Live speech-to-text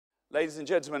Ladies and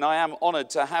gentlemen, I am honoured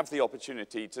to have the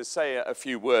opportunity to say a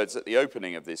few words at the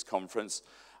opening of this conference.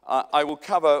 I will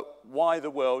cover why the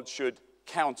world should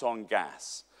count on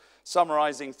gas,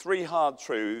 summarising 3 hard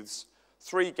truths,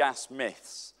 3 gas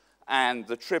myths, and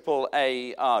the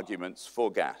AAA arguments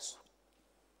for gas.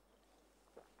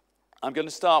 I'm going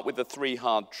to start with the 3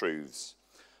 hard truths.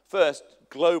 First,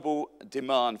 global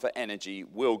demand for energy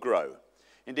will grow.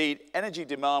 Indeed, energy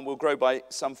demand will grow by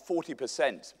some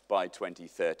 40% by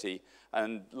 2030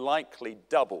 and likely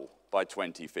double by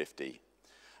 2050.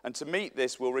 And to meet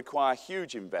this will require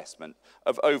huge investment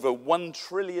of over $1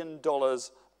 trillion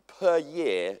per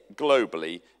year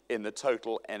globally in the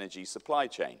total energy supply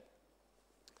chain.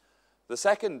 The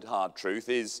second hard truth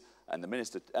is, and the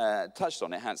Minister touched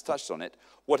on it, Hans touched on it,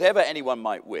 whatever anyone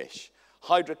might wish,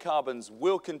 hydrocarbons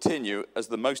will continue as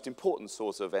the most important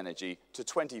source of energy to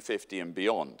 2050 and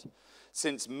beyond,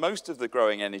 since most of the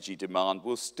growing energy demand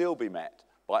will still be met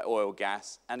by oil,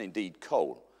 gas, and indeed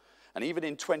coal. And even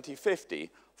in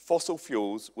 2050, fossil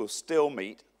fuels will still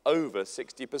meet over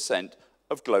 60%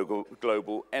 of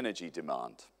global energy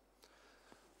demand.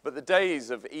 But the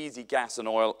days of easy gas and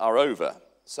oil are over,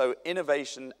 so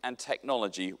innovation and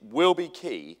technology will be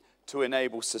key to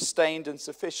enable sustained and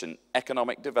sufficient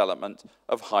economic development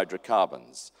of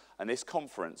hydrocarbons. And this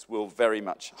conference will very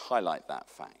much highlight that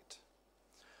fact.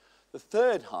 The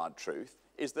third hard truth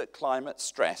is that climate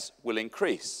stress will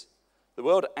increase. The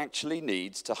world actually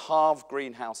needs to halve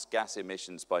greenhouse gas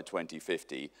emissions by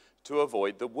 2050 to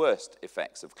avoid the worst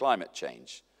effects of climate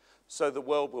change. So the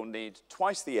world will need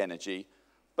twice the energy,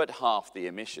 but half the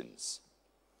emissions.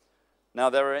 Now,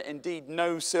 there are indeed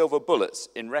no silver bullets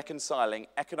in reconciling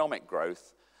economic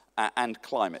growth and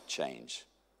climate change.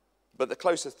 But the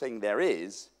closest thing there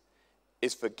is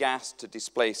for gas to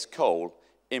displace coal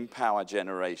in power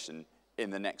generation in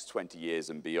the next 20 years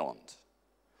and beyond.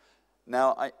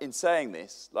 Now, in saying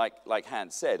this, like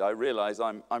Hans said, I realize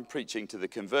I'm preaching to the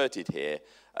converted here,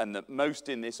 and that most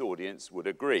in this audience would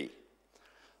agree.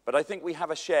 But I think we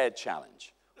have a shared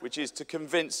challenge, which is to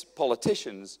convince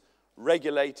politicians,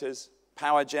 regulators,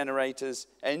 power generators,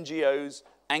 NGOs,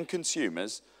 and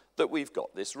consumers that we've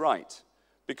got this right.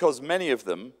 Because many of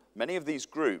these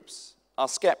groups are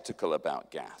skeptical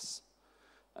about gas.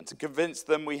 And to convince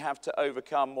them, we have to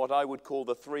overcome what I would call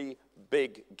the 3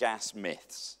 big gas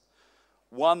myths.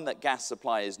 1, that gas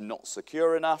supply is not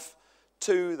secure enough.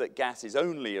 2, that gas is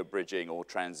only a bridging or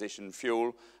transition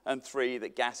fuel. And 3,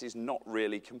 that gas is not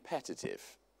really competitive.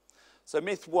 So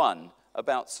myth 1,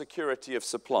 about security of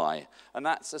supply, and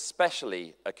that's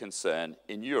especially a concern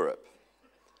in Europe.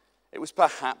 It was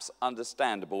perhaps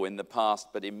understandable in the past,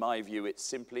 but in my view, it's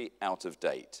simply out of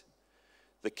date.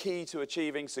 The key to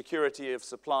achieving security of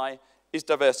supply is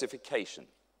diversification.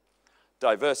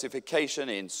 Diversification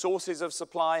in sources of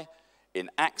supply, in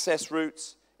access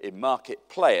routes, in market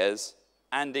players,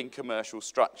 and in commercial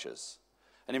structures.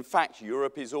 And in fact,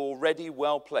 Europe is already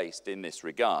well placed in this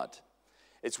regard.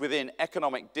 It's within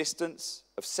economic distance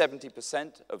of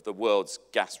 70% of the world's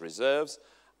gas reserves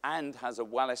and has a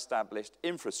well-established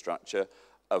infrastructure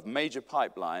of major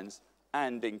pipelines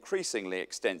and increasingly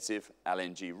extensive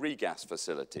LNG regas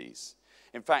facilities.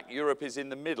 In fact, Europe is in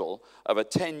the middle of a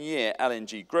 10-year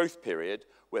LNG growth period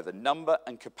where the number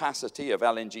and capacity of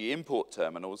LNG import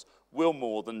terminals will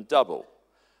more than double.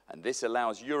 And this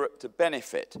allows Europe to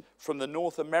benefit from the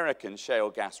North American shale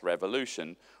gas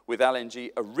revolution, with LNG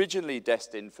originally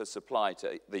destined for supply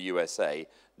to the USA,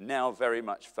 now very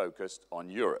much focused on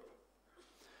Europe.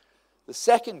 The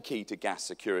second key to gas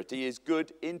security is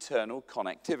good internal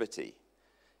connectivity,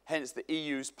 hence the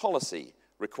EU's policy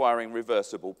requiring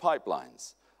reversible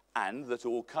pipelines, and that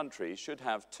all countries should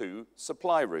have 2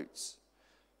 supply routes.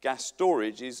 Gas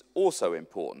storage is also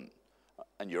important,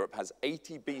 and Europe has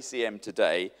 80 BCM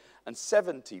today and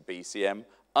 70 BCM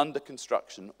under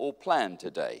construction or planned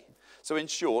today. So in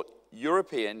short,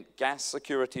 European gas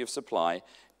security of supply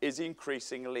is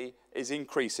increasing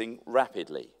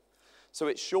rapidly. So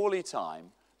it's surely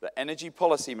time that energy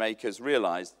policymakers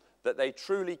realize that they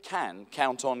truly can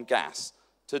count on gas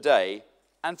today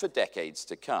and for decades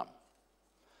to come.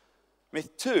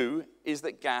 Myth 2 is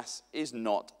that gas is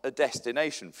not a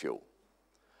destination fuel.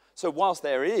 So whilst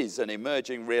there is an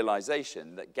emerging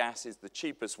realization that gas is the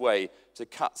cheapest way to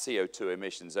cut CO2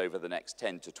 emissions over the next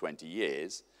 10 to 20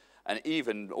 years, and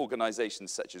even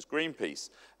organizations such as Greenpeace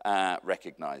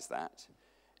recognize that,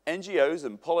 NGOs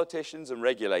and politicians and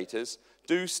regulators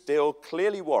do still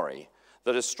clearly worry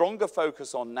that a stronger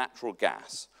focus on natural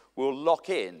gas will lock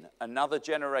in another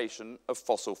generation of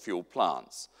fossil fuel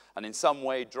plants and in some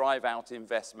way drive out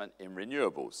investment in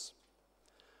renewables.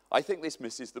 I think this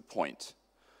misses the point.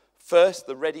 First,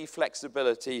 the ready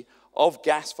flexibility of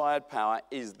gas-fired power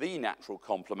is the natural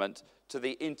complement to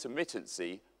the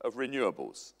intermittency of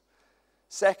renewables.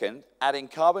 Second, adding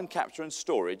carbon capture and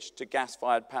storage to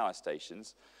gas-fired power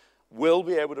stations will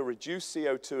be able to reduce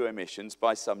CO2 emissions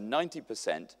by some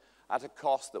 90% at a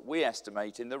cost that we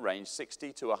estimate in the range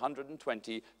 $60 to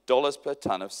 $120 per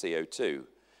tonne of CO2.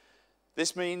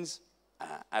 This means,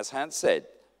 as Hans said,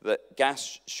 that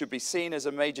gas should be seen as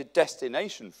a major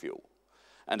destination fuel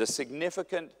and a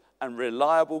significant and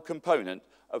reliable component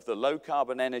of the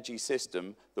low-carbon energy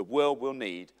system the world will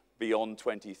need beyond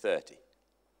 2030.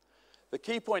 The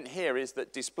key point here is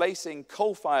that displacing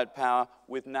coal-fired power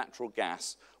with natural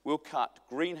gas will cut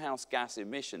greenhouse gas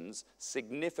emissions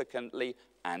significantly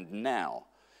and now.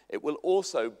 It will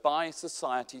also buy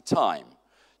society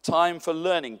time for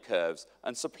learning curves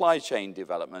and supply chain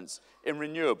developments in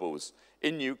renewables,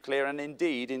 in nuclear, and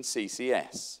indeed in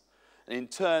CCS. And in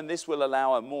turn, this will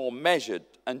allow a more measured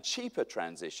and cheaper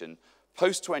transition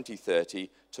post-2030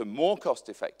 to more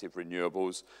cost-effective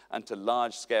renewables and to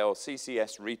large-scale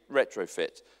CCS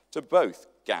retrofit to both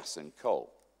gas and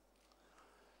coal.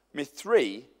 Myth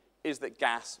 3 is that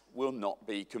gas will not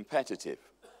be competitive.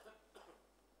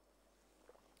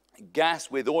 Gas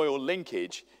with oil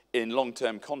linkage in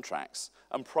long-term contracts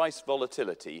and price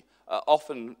volatility are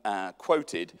often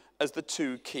quoted as the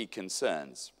two key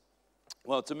concerns.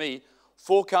 Well, to me,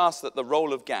 forecasts that the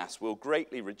role of gas will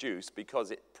greatly reduce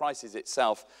because it prices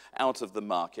itself out of the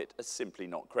market are simply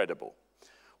not credible.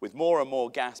 With more and more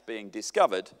gas being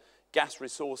discovered, gas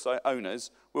resource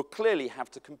owners will clearly have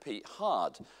to compete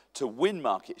hard to win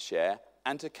market share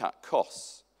and to cut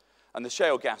costs. And the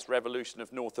shale gas revolution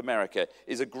of North America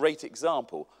is a great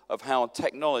example of how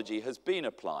technology has been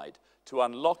applied to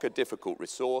unlock a difficult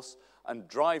resource and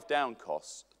drive down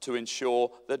costs to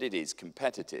ensure that it is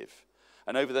competitive.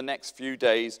 And over the next few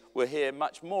days, we'll hear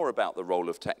much more about the role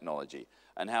of technology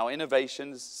and how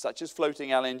innovations such as floating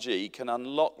LNG can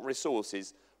unlock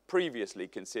resources previously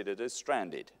considered as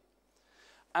stranded.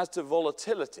 As to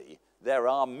volatility, there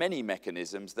are many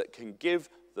mechanisms that can give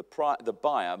the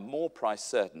buyer more price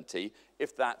certainty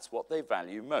if that's what they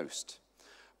value most.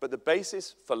 But the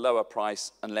basis for lower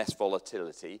price and less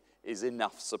volatility is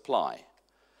enough supply.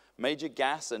 Major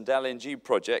gas and LNG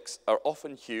projects are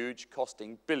often huge,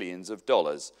 costing billions of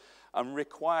dollars, and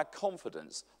require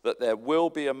confidence that there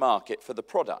will be a market for the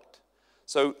product.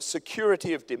 So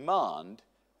security of demand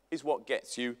is what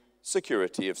gets you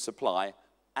security of supply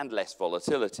and less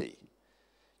volatility.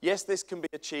 Yes, this can be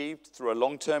achieved through a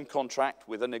long-term contract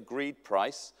with an agreed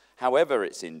price, however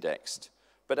it's indexed.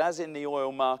 But as in the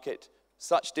oil market,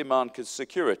 such demand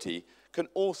security can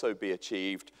also be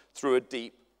achieved through a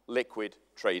deep, liquid,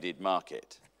 traded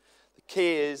market. The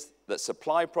key is that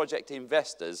supply project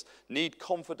investors need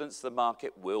confidence the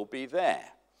market will be there.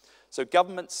 So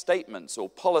government statements or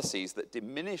policies that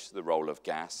diminish the role of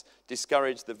gas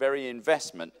discourage the very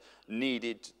investment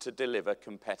needed to deliver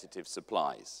competitive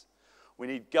supplies. We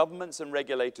need governments and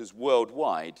regulators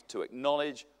worldwide to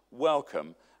acknowledge,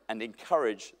 welcome, and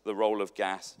encourage the role of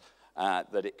gas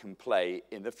that it can play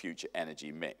in the future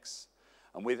energy mix.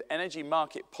 And with energy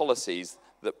market policies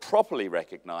that properly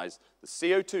recognize the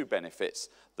CO2 benefits,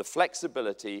 the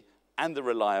flexibility, and the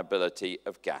reliability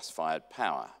of gas-fired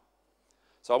power.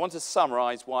 So I want to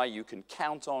summarize why you can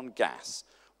count on gas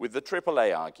with the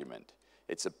AAA argument.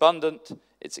 It's abundant,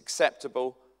 it's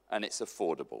acceptable, and it's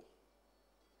affordable.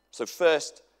 So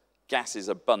first, gas is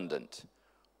abundant.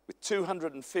 With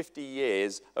 250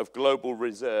 years of global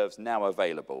reserves now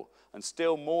available, and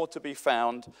still more to be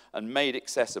found and made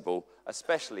accessible,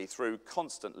 especially through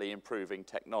constantly improving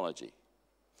technology.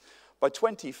 By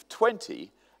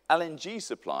 2020, LNG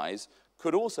supplies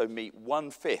could also meet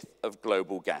 1/5 of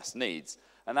global gas needs.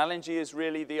 And LNG is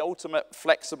really the ultimate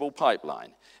flexible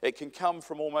pipeline. It can come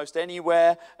from almost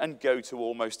anywhere and go to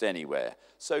almost anywhere,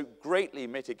 so greatly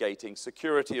mitigating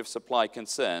security of supply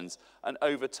concerns and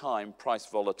over time price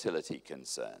volatility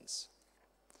concerns.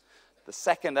 The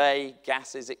second A,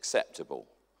 gas is acceptable.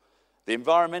 The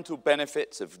environmental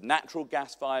benefits of natural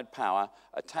gas-fired power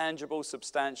are tangible,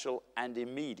 substantial, and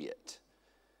immediate.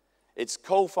 It's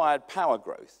coal-fired power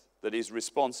growth that is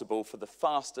responsible for the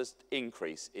fastest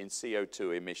increase in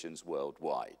CO2 emissions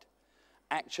worldwide.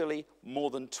 Actually, more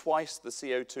than twice the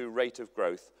CO2 rate of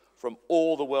growth from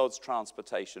all the world's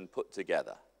transportation put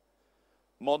together.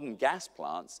 Modern gas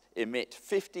plants emit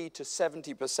 50 to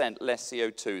 70% less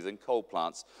CO2 than coal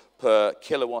plants per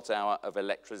kilowatt hour of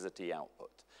electricity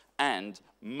output, and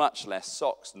much less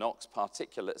SOx, NOx,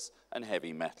 particulates, and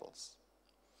heavy metals.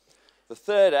 The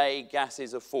third A, gas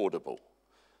is affordable.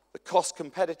 The cost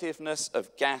competitiveness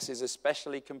of gas is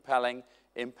especially compelling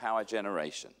in power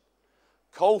generation.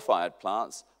 Coal-fired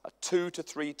plants are 2 to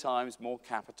 3 times more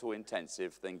capital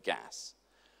intensive than gas.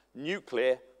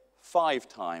 Nuclear, 5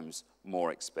 times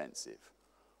more expensive.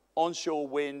 Onshore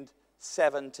wind,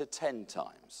 7 to 10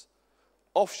 times.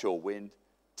 Offshore wind,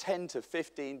 10 to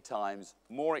 15 times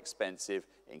more expensive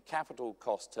in capital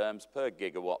cost terms per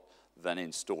gigawatt than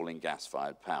installing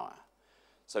gas-fired power.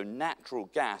 So natural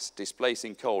gas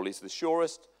displacing coal is the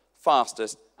surest,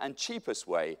 fastest, and cheapest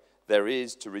way there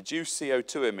is to reduce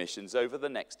CO2 emissions over the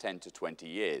next 10 to 20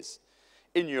 years.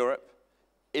 In Europe,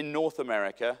 in North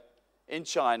America, in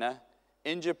China,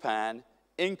 in Japan,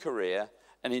 in Korea,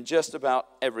 and in just about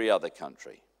every other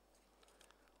country.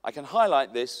 I can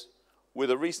highlight this with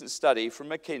a recent study from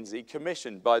McKinsey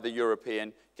commissioned by the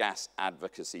European Gas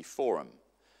Advocacy Forum.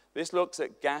 This looks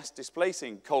at gas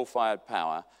displacing coal-fired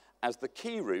power as the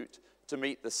key route to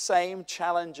meet the same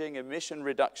challenging emission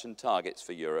reduction targets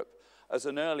for Europe as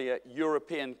an earlier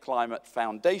European Climate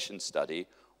Foundation study,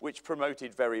 which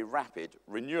promoted very rapid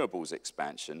renewables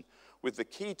expansion, with the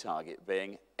key target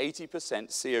being 80%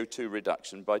 CO2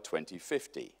 reduction by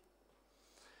 2050.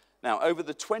 Now, over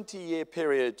the 20-year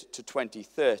period to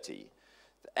 2030,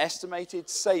 the estimated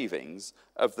savings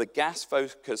of the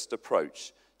gas-focused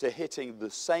approach to hitting the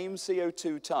same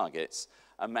CO2 targets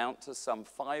amount to some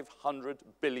 500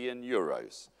 billion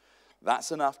euros.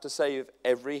 That's enough to save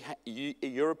every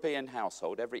European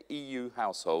household, every EU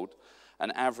household, an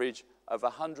average of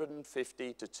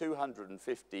 150 to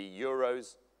 250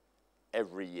 euros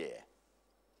every year.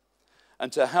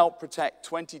 And to help protect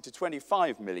 20 to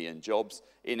 25 million jobs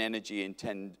in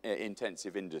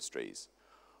energy-intensive industries.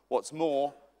 What's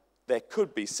more, there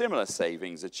could be similar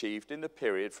savings achieved in the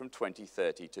period from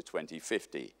 2030 to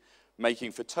 2050,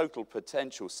 making for total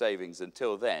potential savings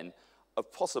until then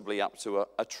of possibly up to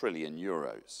a trillion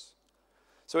euros.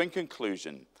 So in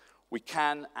conclusion, we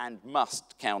can and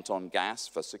must count on gas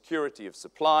for security of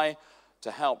supply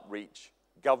to help reach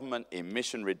government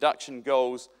emission reduction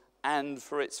goals and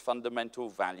for its fundamental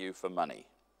value for money.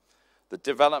 The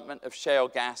development of shale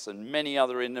gas and many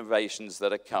other innovations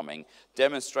that are coming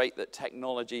demonstrate that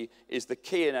technology is the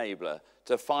key enabler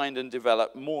to find and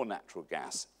develop more natural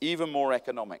gas, even more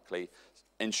economically,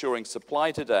 ensuring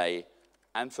supply today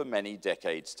and for many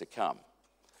decades to come.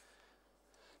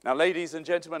 Now, ladies and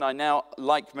gentlemen, I now,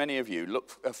 like many of you,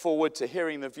 look forward to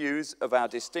hearing the views of our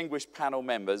distinguished panel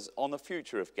members on the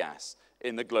future of gas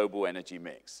in the global energy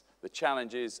mix, the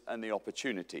challenges and the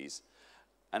opportunities.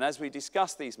 And as we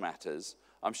discuss these matters,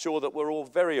 I'm sure that we're all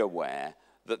very aware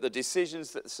that the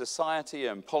decisions that society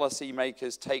and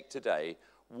policymakers take today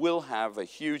will have a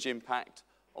huge impact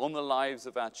on the lives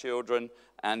of our children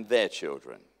and their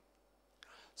children.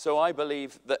 So I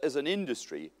believe that as an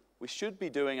industry, we should be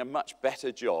doing a much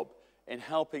better job in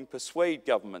helping persuade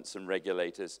governments and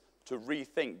regulators to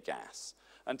rethink gas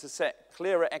and to set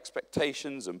clearer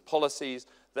expectations and policies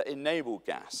that enable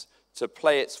gas to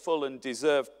play its full and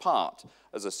deserved part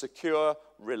as a secure,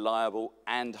 reliable,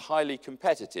 and highly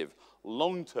competitive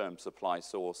long-term supply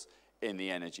source in the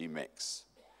energy mix.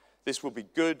 This will be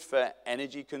good for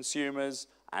energy consumers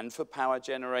and for power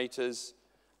generators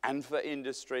and for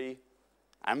industry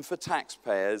and for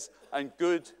taxpayers, and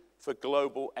good for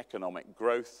global economic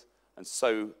growth, and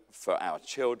so for our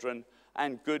children,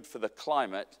 and good for the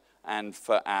climate and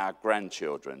for our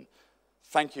grandchildren.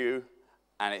 Thank you,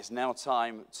 and it's now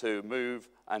time to move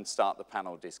and start the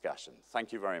panel discussion.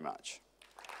 Thank you very much.